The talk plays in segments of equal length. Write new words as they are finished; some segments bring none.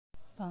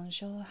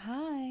Bonjour,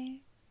 hi.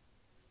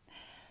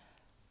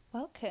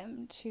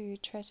 Welcome to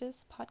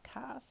Treasures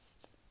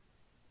Podcast.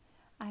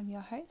 I'm your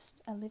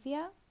host,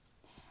 Olivia,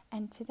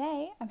 and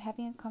today I'm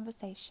having a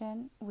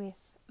conversation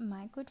with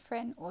my good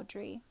friend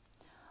Audrey.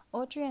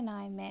 Audrey and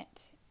I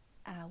met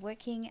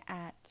working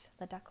at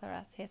the Duck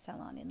Laras hair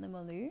salon in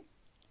Limoilou,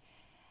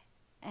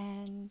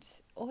 and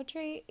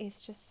Audrey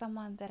is just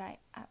someone that I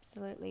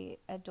absolutely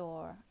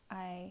adore.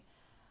 I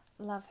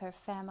love her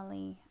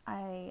family.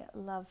 I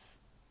love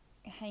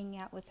hanging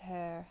out with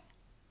her.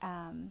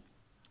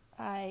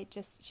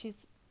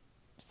 She's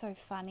so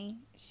funny.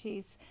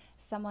 She's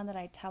someone that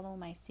I tell all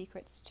my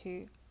secrets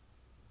to.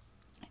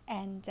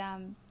 And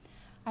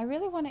I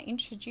really want to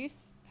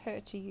introduce her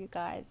to you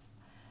guys.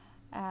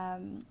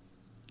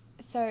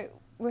 So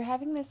we're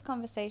having this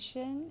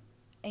conversation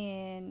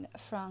in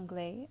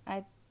franglais.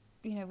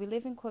 We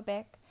live in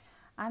Quebec.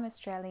 I'm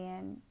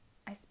Australian.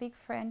 I speak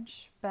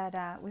French, but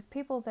with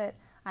people that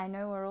I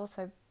know are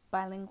also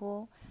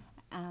bilingual,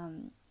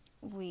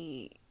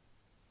 we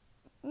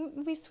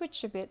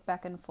switch a bit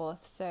back and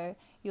forth, so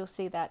you'll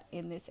see that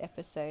in this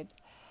episode.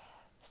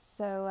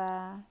 So,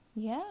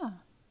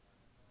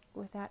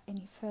 without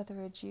any further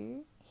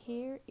ado,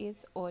 here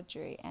is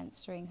Audrey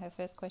answering her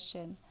first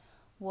question.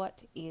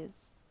 What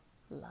is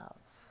love?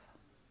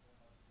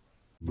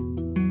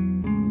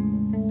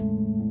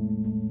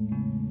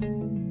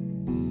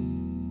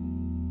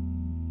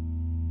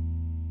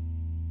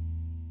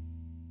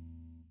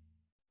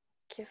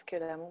 Qu'est-ce que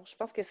l'amour? Je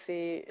pense que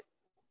c'est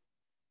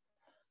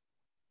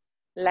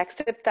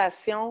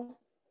l'acceptation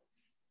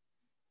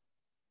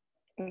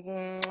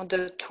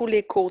de tous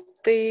les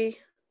côtés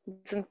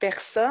d'une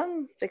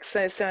personne. Fait que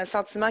c'est un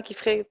sentiment qui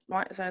ferait...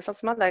 Ouais, c'est un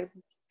sentiment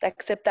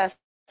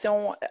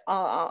d'acceptation tu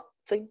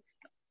sais,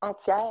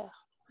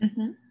 entière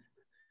Mm-hmm.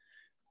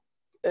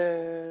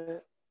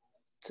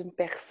 d'une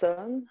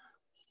personne.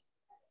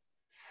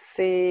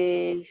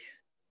 C'est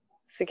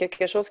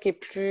quelque chose qui est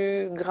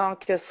plus grand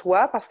que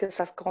soi parce que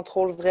ça se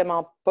contrôle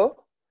vraiment pas.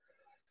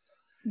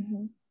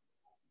 Mm-hmm.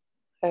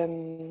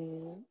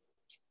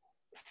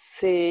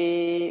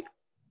 C'est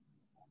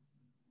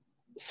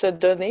se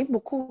donner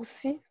beaucoup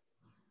aussi.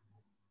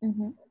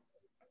 Mm-hmm.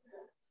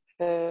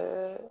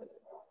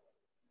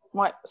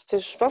 Ouais,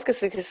 je pense que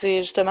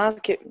c'est justement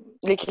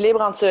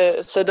l'équilibre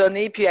entre se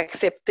donner puis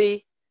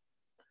accepter.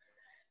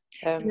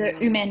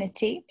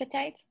 L'humanité,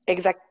 peut-être?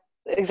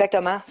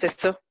 Exactement, c'est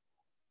ça.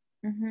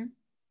 Mm-hmm.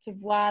 Tu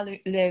vois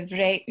le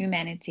vrai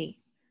humanité,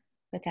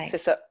 peut-être. C'est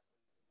ça.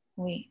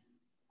 Oui.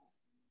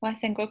 Ouais,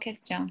 c'est une grosse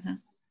question, hein?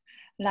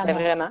 Mais L'amour.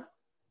 vraiment,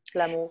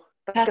 l'amour.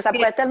 Parce que Parce ça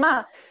pourrait être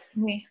tellement...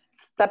 Oui.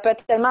 Ça peut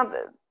être tellement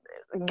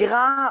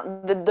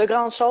de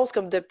grandes choses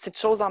comme de petites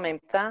choses en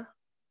même temps.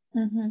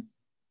 Mm-hmm.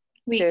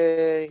 Oui.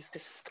 Que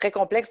c'est très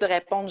complexe de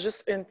répondre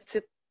juste une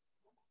petite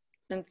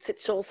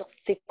chose sur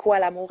c'est quoi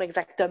l'amour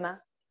exactement.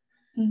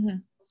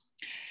 Mm-hmm.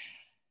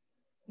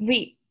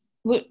 Oui.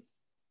 Oui.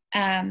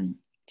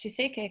 Tu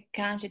sais que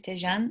quand j'étais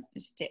jeune,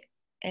 j'étais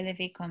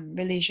élevée comme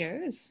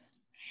religieuse.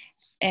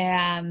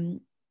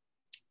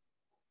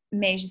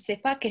 Mais je ne sais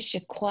pas que je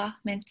crois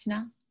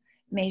maintenant.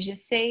 Mais je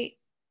sais,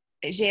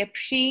 j'ai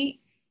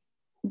appris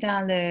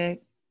dans le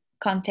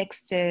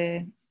contexte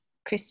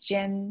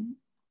Christianity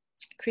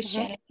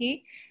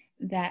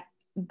that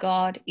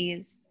God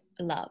is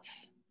love.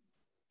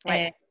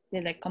 Ouais.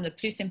 C'est comme le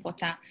plus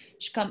important.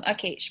 Je suis comme,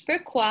 OK, je peux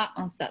croire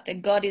en ça, that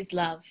God is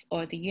love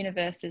or the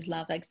universe is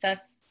love. Like ça,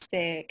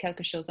 c'est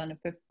quelque chose qu'on ne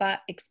peut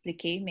pas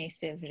expliquer, mais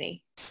c'est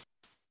vrai.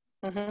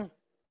 Mm-hmm.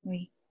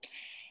 Oui.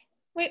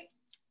 Oui.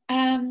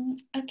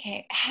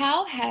 OK.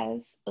 How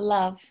has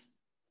love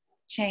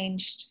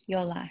changed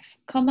your life?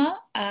 Comment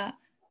a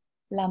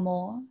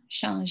l'amour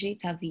changé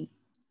ta vie?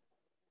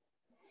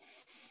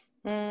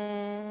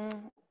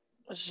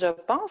 Je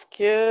pense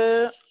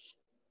que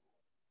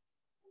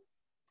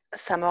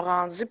ça m'a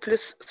rendue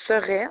plus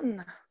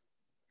sereine,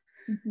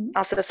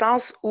 en ce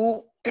sens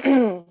où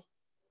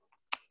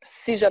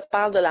si je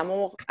parle de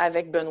l'amour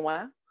avec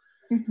Benoît,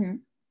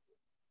 il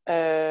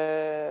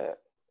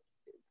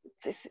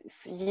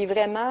est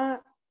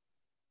vraiment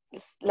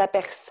la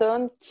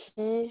personne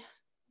qui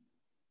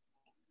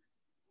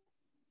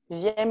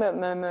vient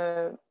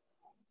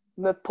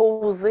me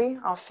poser,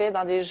 en fait,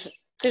 dans des... Tu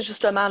sais,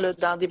 justement, là,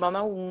 dans des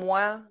moments où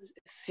moi,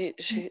 si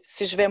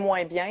je vais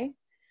moins bien,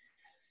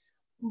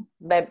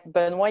 ben,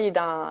 Benoît, il est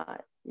dans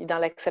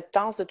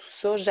l'acceptance de tout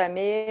ça.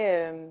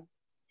 Jamais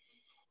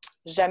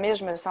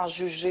je me sens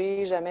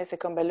jugée, jamais c'est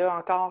comme, ben là,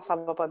 encore, ça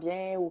va pas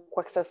bien ou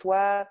quoi que ce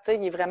soit. Tu sais,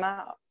 il est vraiment,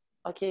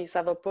 OK,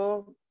 ça va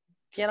pas,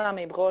 viens dans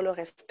mes bras, là,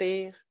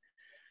 respire,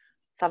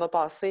 ça va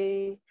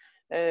passer.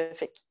 Fait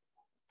que,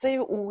 tu sais,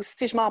 ou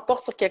si je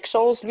m'emporte sur quelque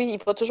chose, lui,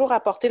 il va toujours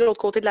apporter l'autre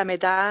côté de la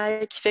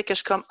médaille qui fait que je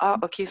suis comme, ah,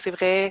 OK, c'est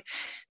vrai.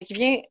 Qui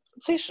vient,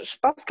 tu sais, je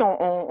pense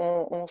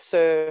qu'on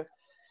se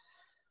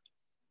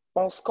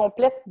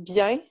complète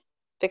bien.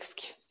 Fait que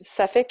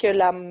ça fait que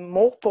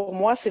l'amour, pour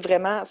moi, c'est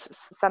vraiment,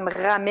 ça me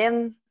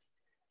ramène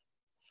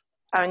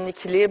à un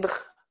équilibre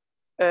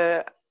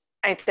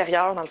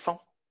intérieur, dans le fond.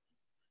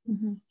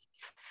 Mm-hmm.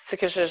 C'est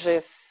que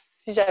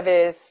si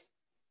j'avais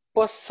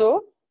pas ça.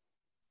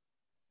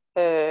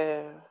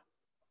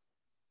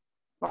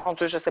 Bon,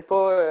 je sais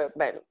pas,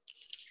 ben,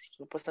 je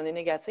ne veux pas sonner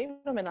négatif,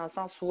 là, mais dans le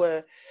sens où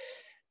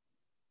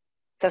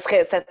ça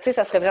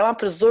serait vraiment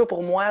plus dur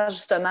pour moi,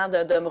 justement,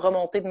 de me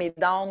remonter de mes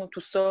downs,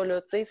 tout ça,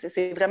 là,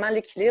 c'est vraiment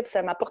l'équilibre.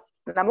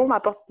 L'amour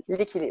m'apporte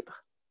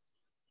l'équilibre.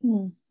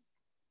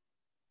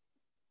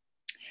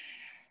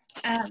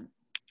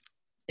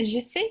 Je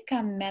sais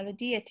quand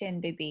Melody était une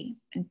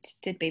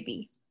petite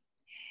bébé.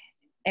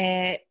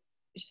 Je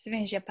me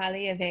souviens, j'ai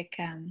parlé avec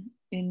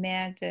une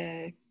mère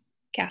de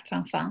 4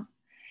 enfants.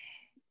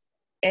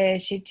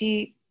 J'ai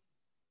dit,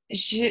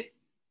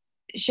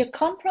 je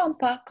comprends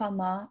pas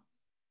comment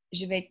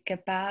je vais être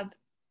capable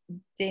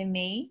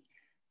d'aimer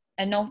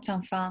un autre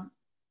enfant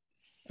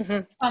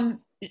Mhm.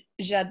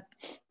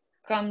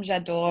 comme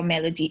j'adore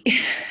Melody.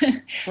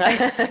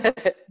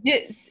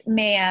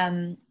 Mais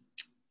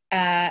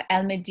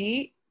elle me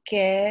dit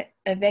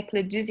qu'avec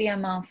le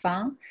deuxième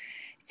enfant,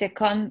 c'est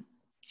comme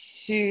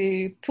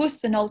tu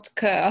pousses un autre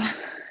cœur.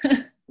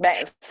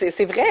 Ben,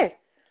 c'est vrai.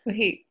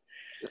 Oui.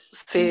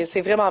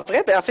 C'est vraiment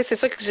vrai. Ben, en fait, c'est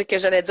ça que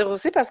j'allais dire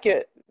aussi parce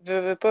que,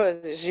 veux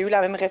pas, j'ai eu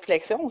la même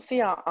réflexion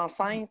aussi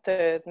enceinte,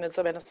 de me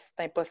dire, ben là,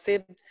 c'est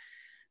impossible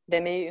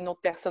d'aimer une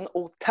autre personne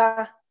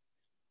autant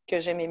que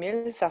j'aime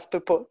Émile, ça se peut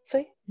pas, tu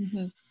sais.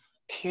 Mm-hmm.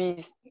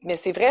 Puis, mais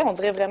c'est vrai, on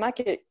dirait vraiment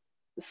que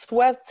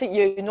soit, tu sais, il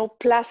y a une autre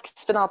place qui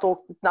se fait dans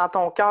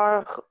ton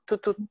cœur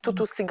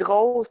tout aussi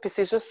grosse, puis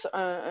c'est juste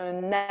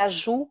un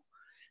ajout.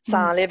 Ça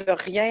n'enlève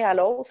rien à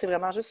l'autre, c'est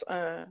vraiment juste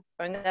un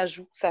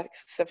ajout. Ça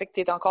fait que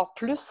tu es encore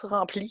plus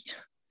rempli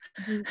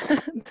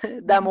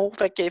d'amour.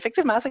 Fait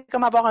qu'effectivement, c'est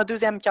comme avoir un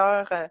deuxième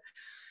cœur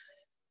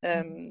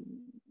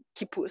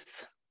qui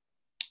pousse.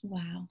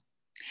 Wow.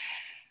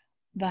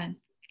 Bon.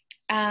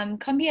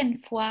 Combien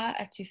de fois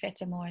as-tu fait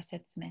amour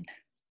cette semaine?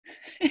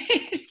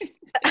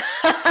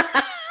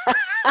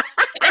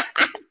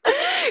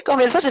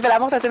 Combien de fois j'ai fait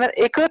l'amour cette semaine?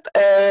 Écoute,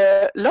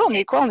 là, on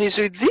est quoi? On est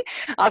jeudi.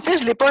 En fait,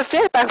 je ne l'ai pas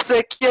fait parce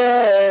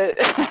que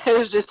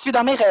je suis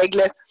dans mes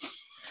règles.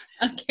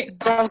 OK.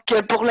 Donc,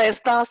 pour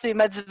l'instant, c'est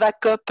ma diva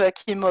cop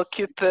qui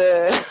m'occupe.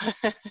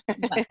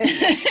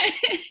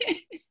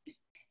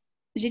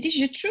 J'ai dit,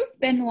 je trouve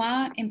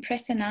Benoît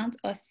impressionnante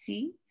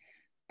aussi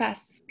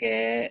parce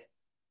que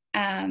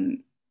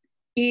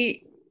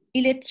il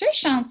est très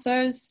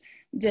chanceuse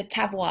de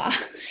t'avoir,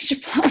 je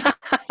pense.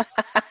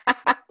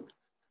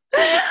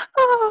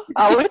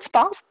 Ah oui, tu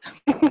penses?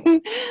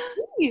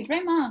 Oui,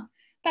 vraiment.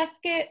 Parce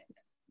que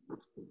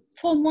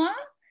pour moi,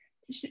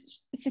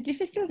 c'est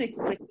difficile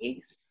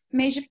d'expliquer,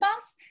 mais je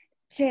pense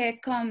que tu es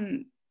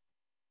comme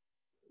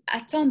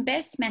à ton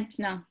best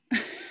maintenant,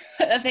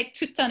 avec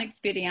toute ton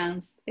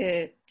expérience.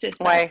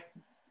 Ouais.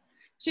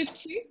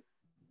 Trouves-tu?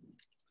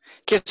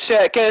 Que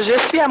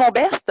je suis à mon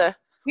best?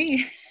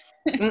 Oui.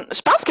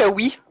 Je pense que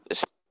oui.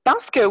 Je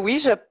pense que oui.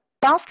 Je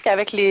pense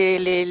qu'avec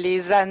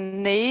les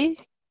années,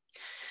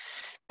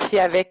 puis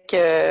avec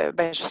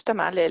ben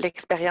justement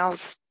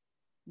l'expérience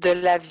de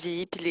la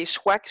vie, puis les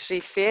choix que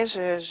j'ai faits,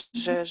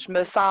 je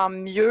me sens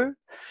mieux.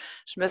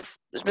 Je me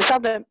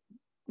sens de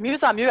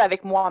mieux en mieux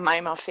avec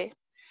moi-même, en fait.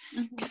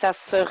 Puis ça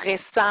se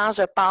ressent,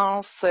 je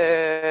pense,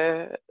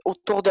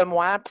 autour de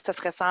moi, puis ça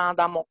se ressent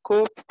dans mon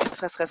couple, puis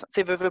ça se ressent,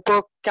 tu sais, veux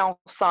pas, quand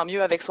on se sent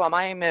mieux avec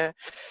soi-même,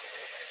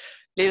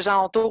 les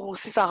gens autour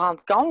aussi s'en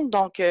rendent compte.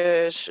 Donc,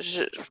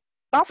 je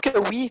pense que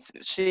oui,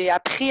 j'ai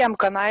appris à me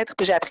connaître,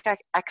 puis j'ai appris à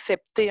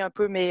accepter un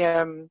peu mes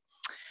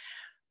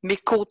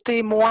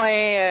côtés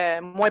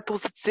moins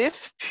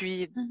positifs,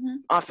 puis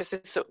en fait,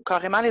 c'est ça,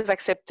 carrément les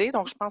accepter.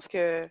 Donc, je pense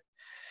que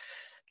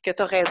tu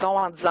as raison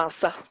en disant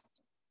ça.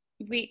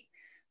 Oui,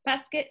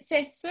 parce que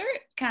c'est sûr,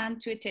 quand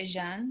tu étais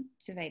jeune,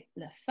 tu vas être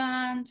le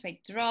fun, tu vas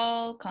être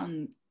drôle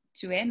comme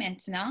tu es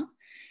maintenant,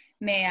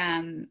 mais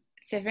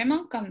c'est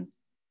vraiment comme,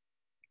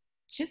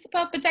 je sais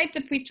pas, peut-être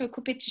depuis que tu as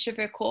coupé tes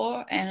cheveux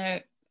courts,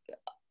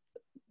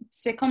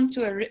 c'est comme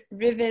tu as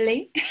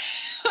révélé.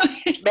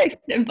 Ben, C'est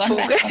une bonne pour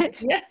vrai, façon de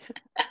dire.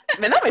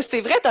 mais non, mais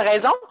c'est vrai, t'as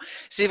raison.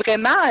 J'ai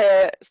vraiment,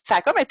 ça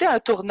a comme été un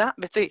tournant.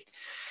 Mais tu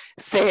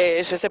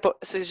sais, je sais pas,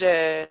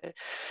 je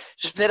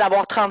venais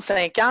d'avoir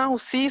 35 ans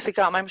aussi. C'est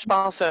quand même, je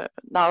pense, un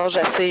âge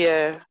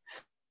assez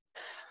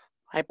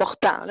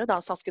important, là, dans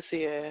le sens que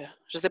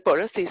je sais pas,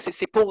 là,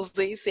 c'est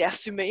posé, c'est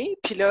assumé.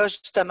 Puis là,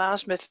 justement,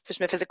 je me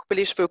faisais couper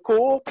les cheveux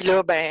courts. Puis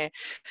là, ben,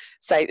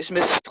 je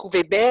me suis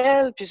trouvée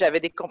belle, puis j'avais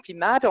des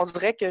compliments. Puis on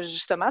dirait que,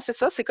 justement, c'est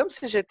ça, c'est comme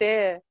si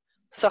j'étais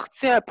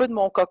sortie un peu de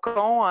mon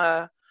cocon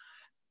à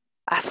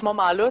ce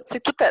moment-là, tu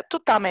sais,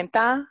 tout en même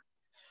temps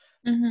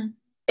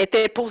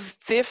était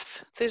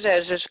positif. Tu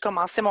sais, je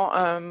commençais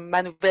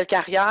ma nouvelle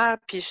carrière,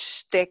 puis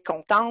j'étais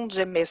contente,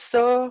 j'aimais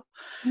ça.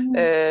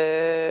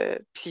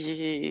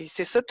 Puis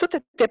c'est ça, tout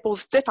était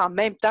positif en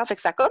même temps. Fait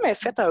que ça a comme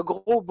fait un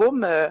gros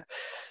boom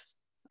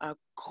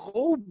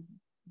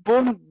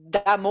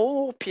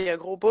d'amour, puis un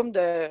gros boom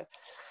de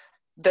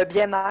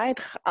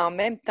bien-être en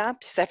même temps.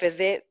 Puis ça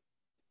faisait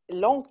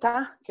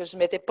longtemps que je ne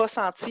m'étais pas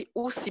sentie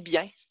aussi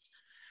bien.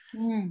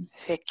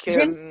 Fait que,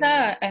 J'aime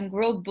ça, un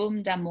gros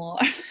boom d'amour.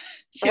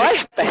 Ouais,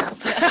 ben,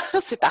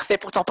 c'est parfait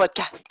pour ton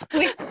podcast.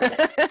 Oui.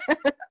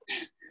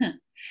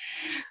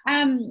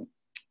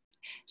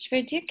 Je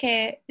veux dire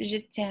que je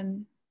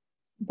t'aime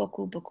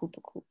beaucoup, beaucoup,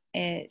 beaucoup.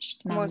 Et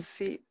Moi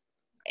aussi.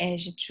 et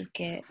je trouve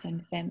que tu es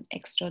une femme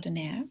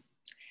extraordinaire.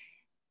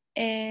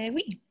 Et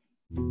oui.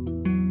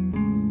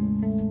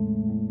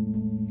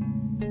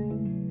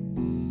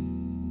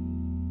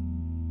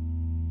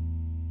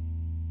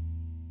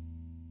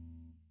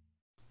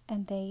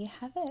 And there you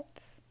have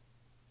it.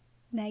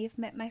 Now you've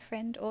met my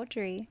friend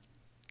Audrey.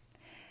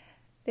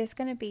 There's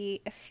going to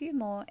be a few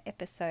more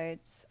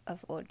episodes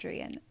of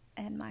Audrey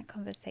and my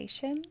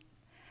conversation.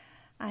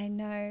 I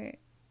know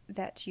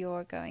that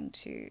you're going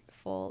to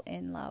fall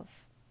in love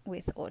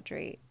with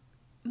Audrey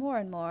more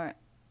and more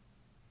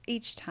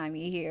each time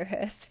you hear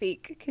her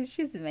speak, because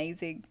she's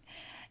amazing.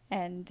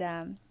 And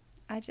I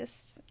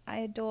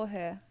adore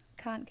her.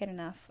 Can't get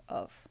enough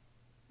of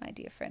my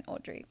dear friend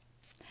Audrey.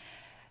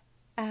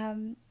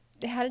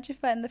 How did you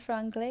find the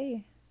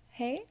franglais?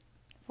 Hey?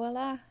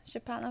 Voilà, je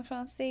parle en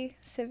français,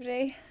 c'est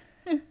vrai.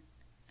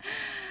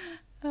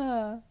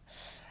 Oh.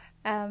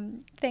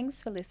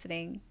 Thanks for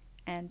listening,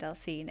 and I'll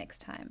see you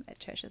next time at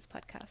Treasures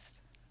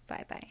Podcast.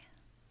 Bye bye.